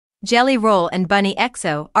Jelly Roll and Bunnie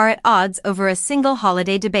XO are at odds over a single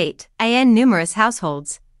holiday debate. In numerous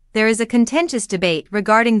households, there is a contentious debate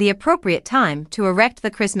regarding the appropriate time to erect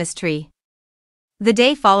the Christmas tree. The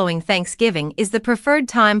day following Thanksgiving is the preferred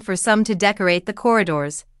time for some to decorate the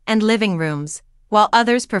corridors and living rooms, while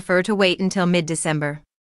others prefer to wait until mid-December.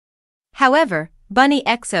 However, Bunnie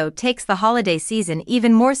XO takes the holiday season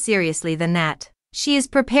even more seriously than that. She is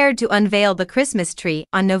prepared to unveil the Christmas tree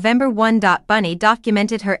on November 1. Bunnie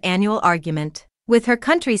documented her annual argument with her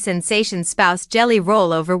country sensation spouse Jelly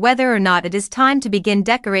Roll over whether or not it is time to begin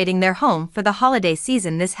decorating their home for the holiday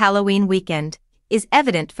season this Halloween weekend. Is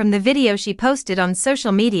evident from the video she posted on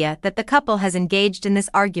social media that the couple has engaged in this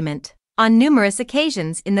argument on numerous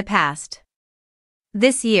occasions in the past.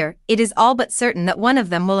 This year, it is all but certain that one of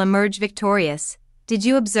them will emerge victorious. Did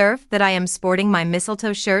you observe that I am sporting my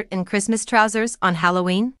mistletoe shirt and Christmas trousers on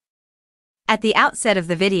Halloween? At the outset of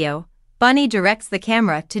the video, Bunnie directs the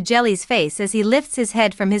camera to Jelly's face as he lifts his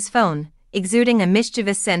head from his phone, exuding a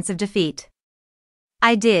mischievous sense of defeat.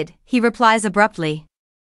 "I did," he replies abruptly.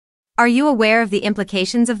 "Are you aware of the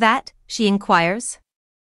implications of that?" she inquires.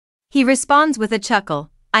 He responds with a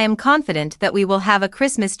chuckle, "I am confident that we will have a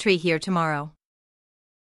Christmas tree here tomorrow."